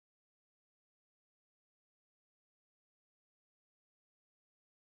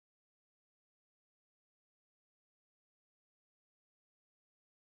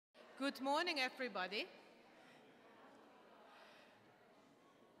Good morning, everybody.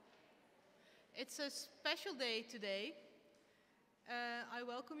 It's a special day today. I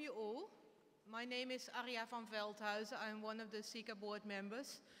welcome you all. My name is Arja van Veldhuizen. I'm one of the CECA board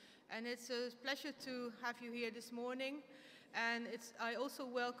members. And it's a pleasure to have you here this morning. And I also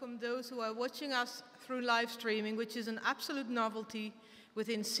welcome those who are watching us through live streaming, which is an absolute novelty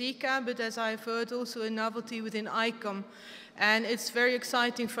within CECA, but as I've heard, also a novelty within ICOM. And it's very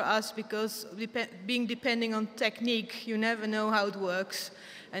exciting for us because depending on technique, you never know how it works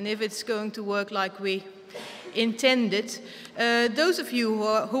and if it's going to work like we intended. Those of you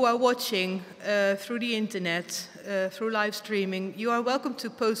who are watching through the internet, through live streaming, you are welcome to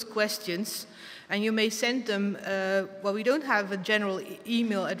post questions. And you may send them, well, we don't have a general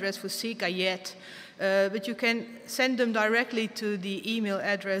email address for CECA yet, but you can send them directly to the email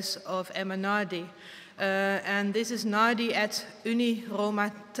address of Emma Nardi. And this is Nardi at Universita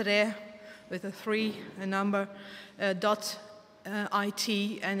Roma Tre, with a 3, a number, .it,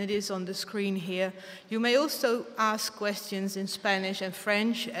 and it is on the screen here. You may also ask questions in Spanish and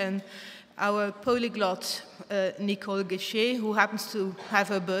French, and our polyglot, Nicole Guichet, who happens to have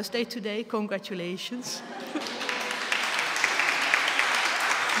her birthday today, congratulations.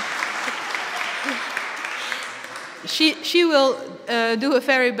 She will do her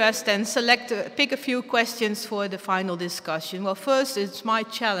very best and pick a few questions for the final discussion. Well, first, it's my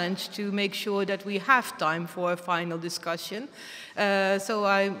challenge to make sure that we have time for a final discussion. So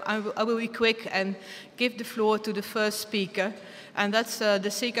I will be quick and give the floor to the first speaker. And that's the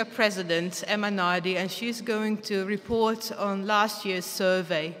CECA president, Emma Nardi, and she's going to report on last year's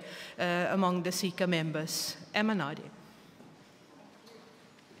survey among the CECA members. Emma Nardi.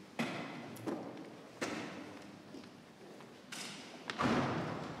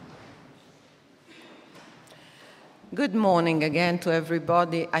 Good morning again to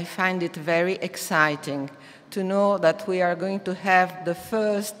everybody. I find it very exciting to know that we are going to have the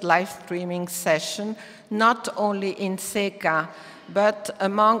first live streaming session, not only in CECA, but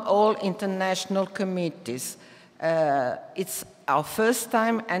among all international committees. It's our first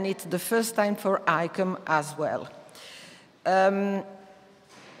time, and it's the first time for ICOM as well. I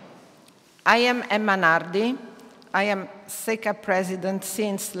am Emma Nardi. I am CECA president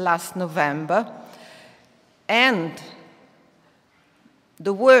since last November. And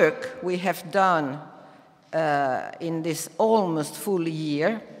the work we have done in this almost full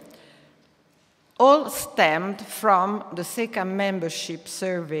year all stemmed from the CECA membership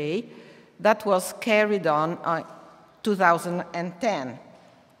survey that was carried on in 2010.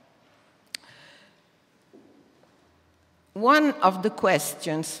 One of the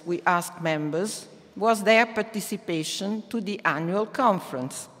questions we asked members was their participation to the annual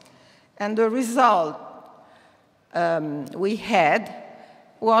conference. And the result we had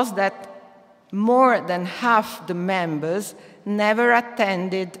was that more than half the members never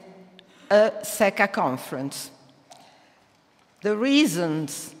attended a CECA conference. The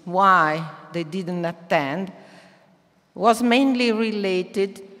reasons why they didn't attend was mainly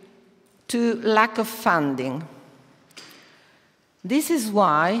related to lack of funding. This is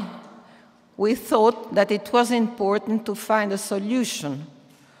why we thought that it was important to find a solution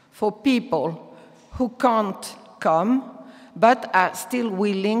for people who can't come, but are still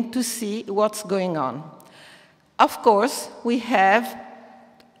willing to see what's going on. Of course, we have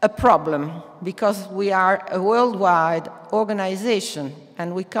a problem because we are a worldwide organization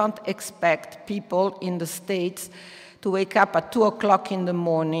and we can't expect people in the States to wake up at 2 o'clock in the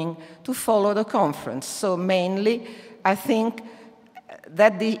morning to follow the conference. So mainly, I think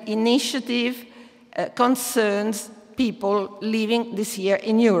that the initiative concerns people living this year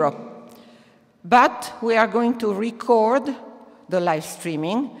in Europe. But we are going to record the live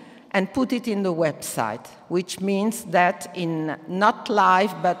streaming and put it in the website, which means that in not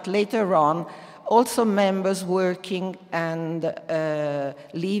live, but later on, also members working and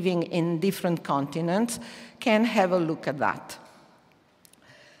living in different continents can have a look at that.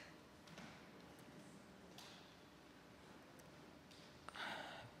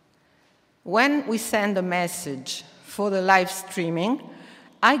 When we send a message for the live streaming,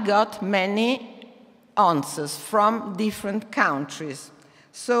 I got many answers from different countries.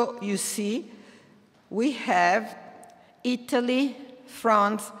 So you see, we have Italy,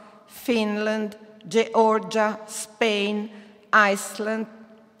 France, Finland, Georgia, Spain, Iceland,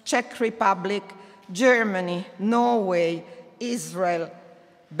 Czech Republic, Germany, Norway, Israel,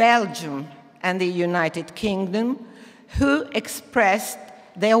 Belgium, and the United Kingdom, who expressed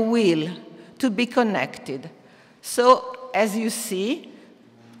their will to be connected. So, as you see,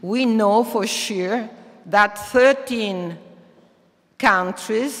 we know for sure that 13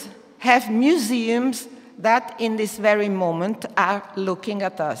 countries have museums that in this very moment are looking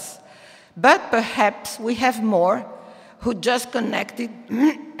at us. But perhaps we have more who just connected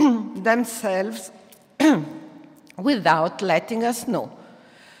themselves without letting us know.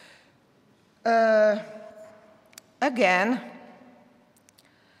 Again,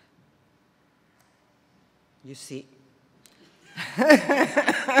 you see,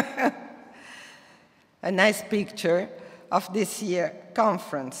 a nice picture of this year's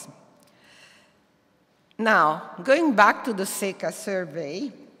conference. Now, going back to the CECA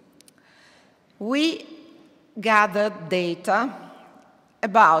survey, we gathered data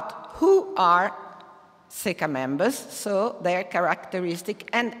about who are CECA members, so their characteristic,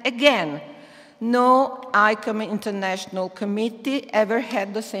 and again, no ICOM International Committee ever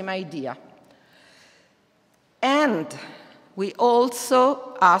had the same idea. And we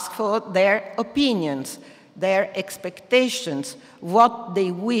also asked for their opinions, their expectations, what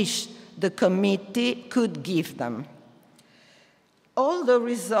they wish the committee could give them. All the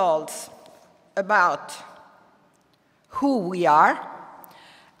results about who we are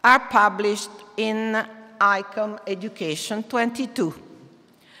published in ICOM Education 22.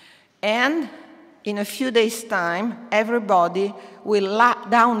 And in a few days' time, everybody will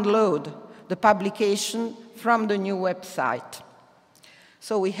download the publication from the new website.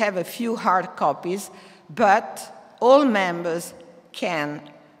 So we have a few hard copies, but all members can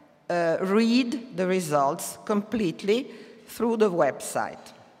read the results completely through the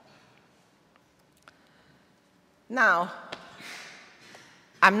website. Now,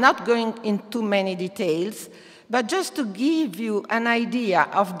 I'm not going into many details, but just to give you an idea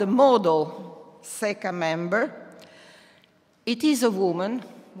of the model CECA member, it is a woman.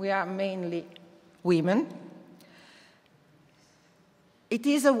 We are mainly women. It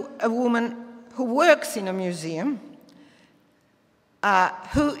is a woman who works in a museum,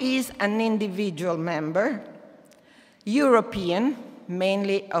 who is an individual member, European,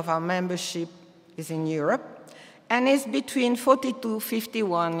 mainly of our membership is in Europe, and is between 42 to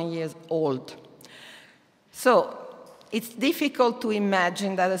 51 years old. So it's difficult to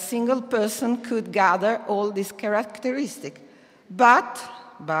imagine that a single person could gather all these characteristics. But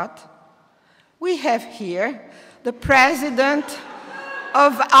we have here the president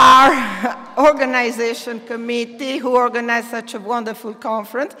of our organization committee who organized such a wonderful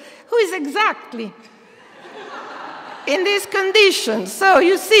conference, who is exactly in these conditions. So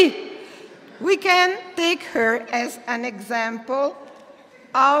you see, we can take her as an example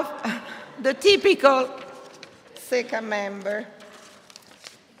of the typical CECA member.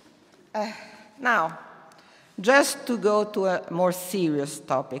 Now, just to go to a more serious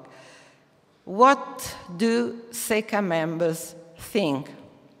topic, what do CECA members think?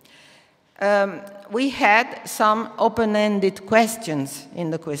 We had some open-ended questions in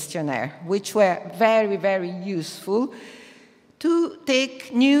the questionnaire, which were very, very useful to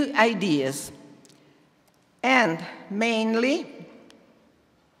take new ideas. And mainly,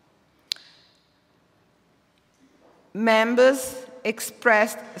 members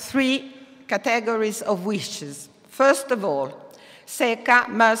expressed three categories of wishes. First of all, CECA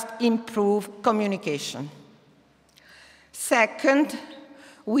must improve communication. Second,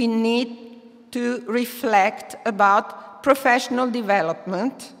 we need to reflect about professional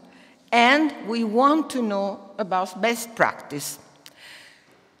development, and we want to know about best practice.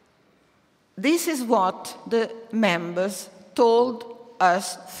 This is what the members told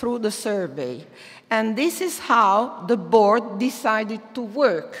us through the survey, and this is how the board decided to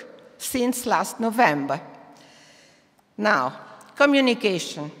work since last November. Now,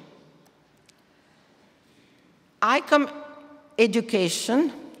 communication. ICOM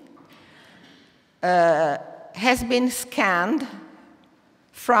Education has been scanned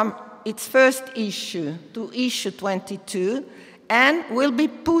from its first issue to issue 22 and will be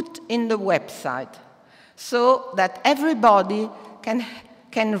put in the website so that everybody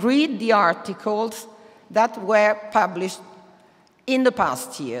can read the articles that were published in the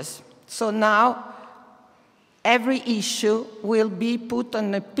past years. So now every issue will be put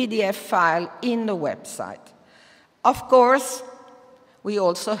on a PDF file in the website. Of course, we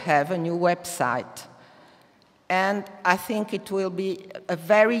also have a new website, and I think it will be a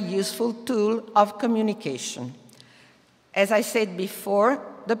very useful tool of communication. As I said before,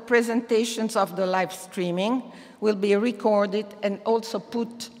 the presentations of the live streaming will be recorded and also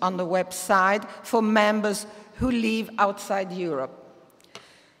put on the website for members who live outside Europe.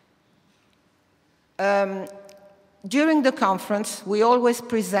 During the conference, we always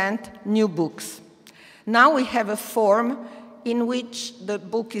present new books. Now we have a form in which the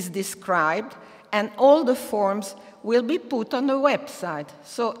book is described, and all the forms will be put on the website.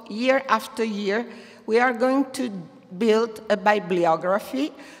 So year after year, we are going to build a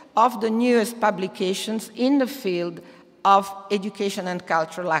bibliography of the newest publications in the field of education and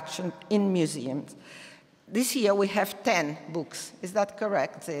cultural action in museums. This year we have 10 books. Is that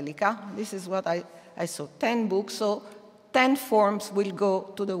correct, Zelika? This is what I saw, 10 books, so 10 forms will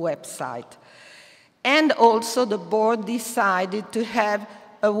go to the website. And also the board decided to have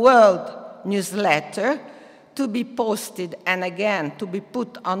a world newsletter to be posted and again to be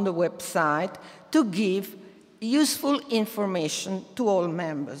put on the website to give useful information to all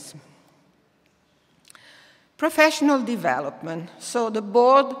members. Professional development. So the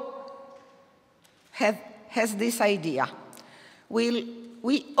board has this idea.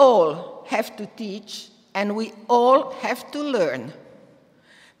 We all have to teach and we all have to learn,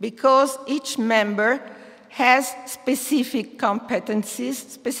 because each member has specific competencies,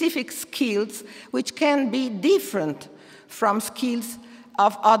 specific skills, which can be different from skills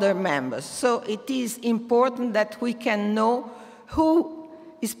of other members. So it is important that we can know who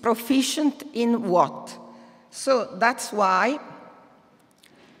is proficient in what. So that's why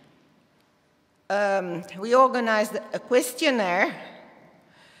we organized a questionnaire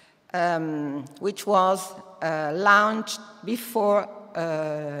which was launched before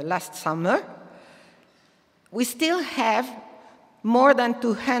last summer. We still have more than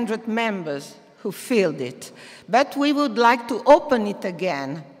 200 members who filled it, but we would like to open it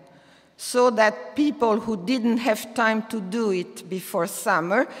again so that people who didn't have time to do it before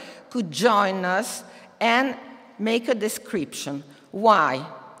summer could join us and make a description. Why?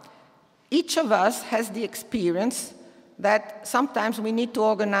 Each of us has the experience that sometimes we need to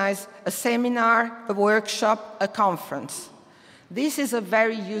organize a seminar, a workshop, a conference. This is a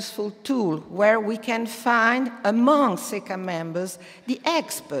very useful tool where we can find among CECA members the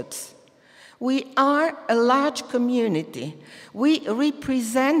experts. We are a large community. We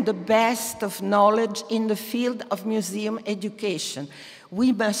represent the best of knowledge in the field of museum education.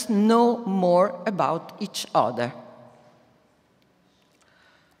 We must know more about each other.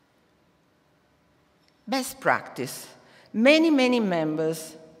 Best practice. Many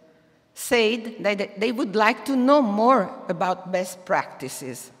members said that they would like to know more about best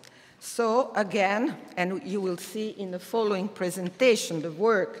practices. So again, and you will see in the following presentation the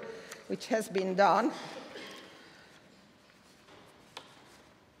work which has been done,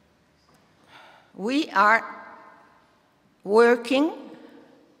 we are working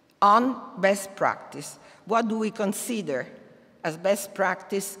on best practice. What do we consider as best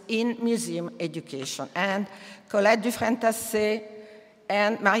practice in museum education? And Colette Dufresne-Tassé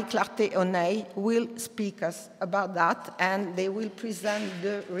and Marie-Clarté Oney will speak us about that, and they will present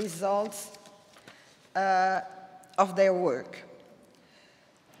the results of their work.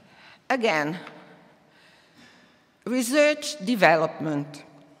 Again, research development.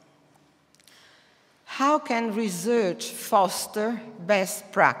 How can research foster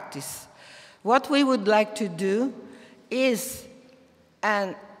best practice? What we would like to do is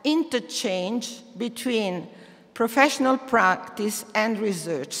an interchange between professional practice and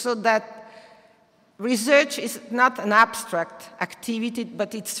research, so that research is not an abstract activity,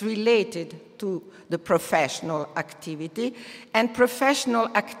 but it's related to the professional activity, and professional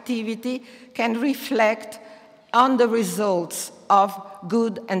activity can reflect on the results of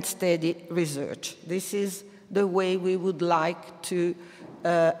good and steady research. This is the way we would like to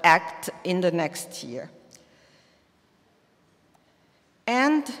act in the next year.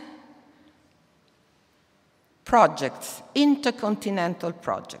 And projects, intercontinental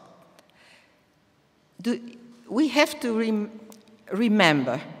projects. We have to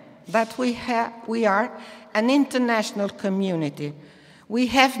remember that we are an international community. We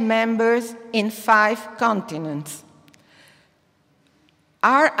have members in 5 continents.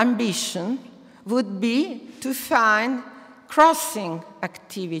 Our ambition would be to find crossing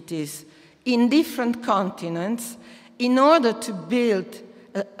activities in different continents in order to build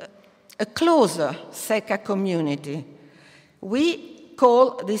a closer CECA community. We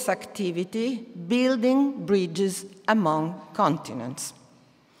call this activity building bridges among continents.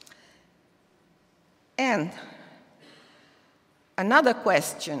 And another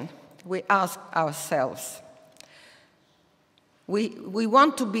question we ask ourselves. We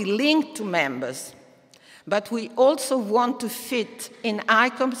want to be linked to members, but we also want to fit in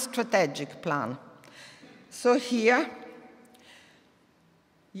ICOM strategic plan. So here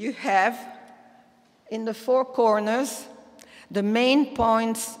you have in the 4 corners the main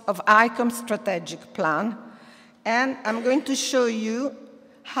points of ICOM strategic plan, and I'm going to show you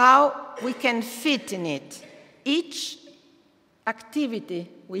how we can fit in it. Each activity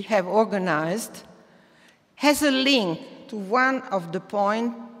we have organized has a link to one of the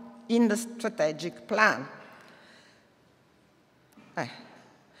points in the strategic plan.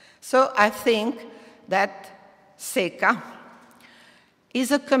 So I think that CECA is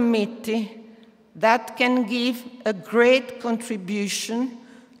a committee that can give a great contribution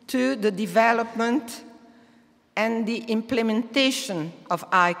to the development and the implementation of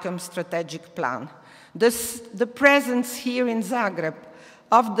ICOM strategic plan. The presence here in Zagreb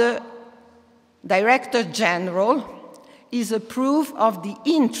of the Director General is a proof of the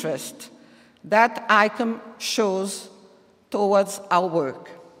interest that ICOM shows towards our work.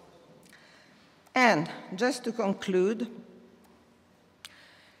 And just to conclude,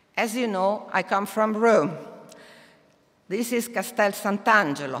 as you know, I come from Rome. This is Castel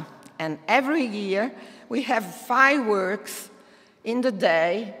Sant'Angelo, and every year we have fireworks in the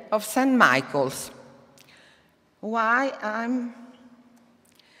day of St. Michael's. Why I'm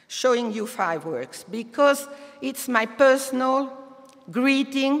showing you fireworks? Because it's my personal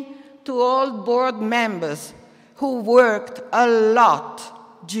greeting to all board members who worked a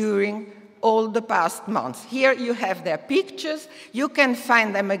lot during all the past months. Here you have their pictures. You can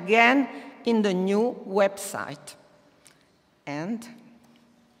find them again in the new website. And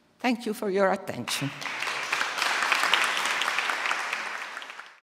thank you for your attention.